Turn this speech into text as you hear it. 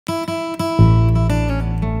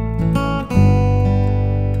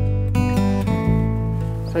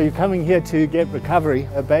you're coming here to get recovery.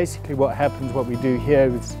 Basically what happens, what we do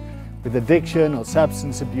here is with addiction or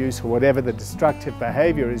substance abuse or whatever the destructive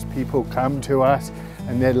behavior is, people come to us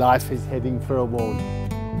and their life is heading for a wall.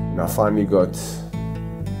 And I finally got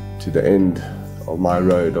to the end of my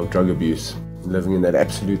road of drug abuse, living in that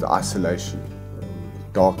absolute isolation,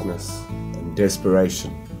 darkness and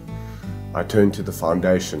desperation. I turned to the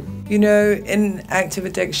foundation. You know, in active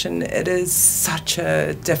addiction, it is such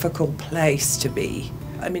a difficult place to be.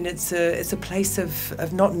 I mean, it's a place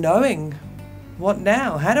of not knowing. What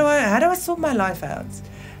now? How do I sort my life out?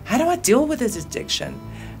 How do I deal with this addiction?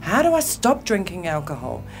 How do I stop drinking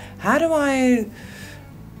alcohol? How do I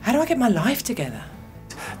get my life together?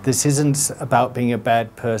 This isn't about being a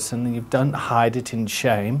bad person. You don't hide it in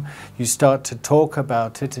shame. You start to talk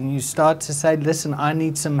about it and you start to say, listen, I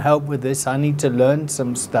need some help with this. I need to learn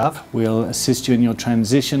some stuff. We'll assist you in your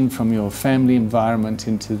transition from your family environment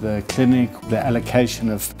into the clinic, the allocation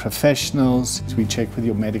of professionals. We check with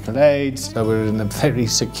your medical aids. So we're in a very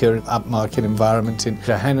secure upmarket environment in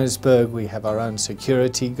Johannesburg. We have our own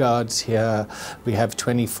security guards here. We have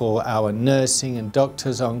 24-hour nursing and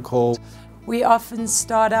doctors on call. We often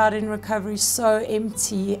start out in recovery so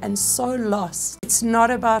empty and so lost. It's not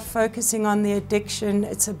about focusing on the addiction,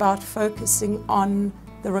 it's about focusing on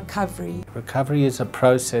the recovery. Recovery is a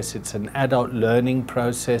process, it's an adult learning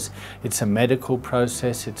process, it's a medical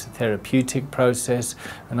process, it's a therapeutic process,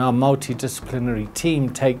 and our multidisciplinary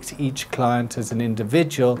team takes each client as an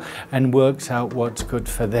individual and works out what's good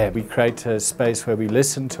for them. We create a space where we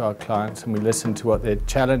listen to our clients and we listen to what their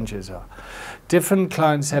challenges are. Different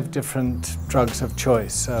clients have different drugs of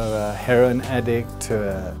choice, so a heroin addict to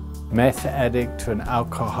a meth addict to an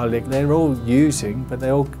alcoholic, they're all using, but they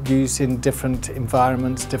all use in different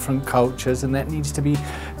environments, different cultures, and that needs to be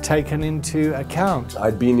taken into account.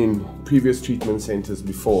 I'd been in previous treatment centers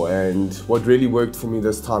before, and what really worked for me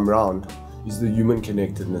this time around is the human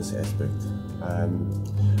connectedness aspect.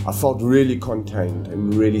 I felt really contained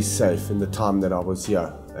and really safe in the time that I was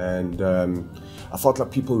here, and I felt like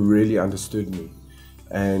people really understood me,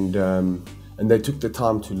 and they took the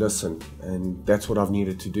time to listen, and that's what I've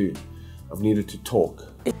needed to do. I've needed to talk.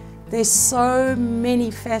 There's so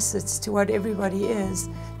many facets to what everybody is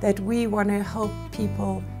that we want to help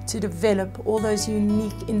people to develop all those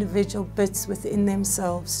unique individual bits within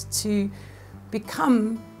themselves to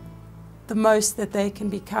become the most that they can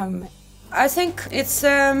become. I think it's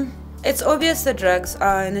obvious that drugs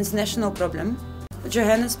are an international problem.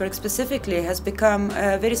 Johannesburg specifically has become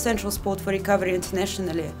a very central spot for recovery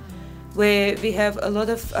internationally, where we have a lot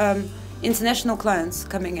of international clients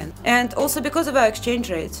coming in. And also because of our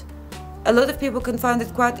exchange rate, a lot of people can find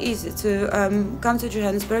it quite easy to come to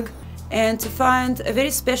Johannesburg and to find a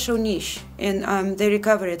very special niche in their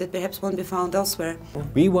recovery that perhaps won't be found elsewhere.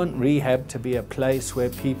 We want rehab to be a place where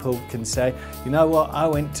people can say, you know what, I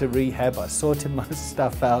went to rehab, I sorted my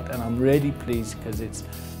stuff out, and I'm really pleased because it's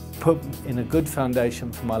put in a good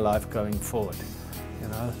foundation for my life going forward. You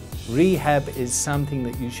know, rehab is something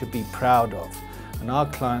that you should be proud of, and our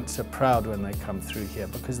clients are proud when they come through here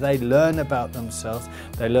because they learn about themselves,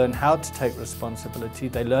 they learn how to take responsibility,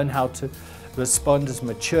 they learn how to respond as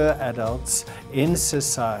mature adults in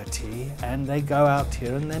society, and they go out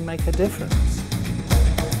here and they make a difference.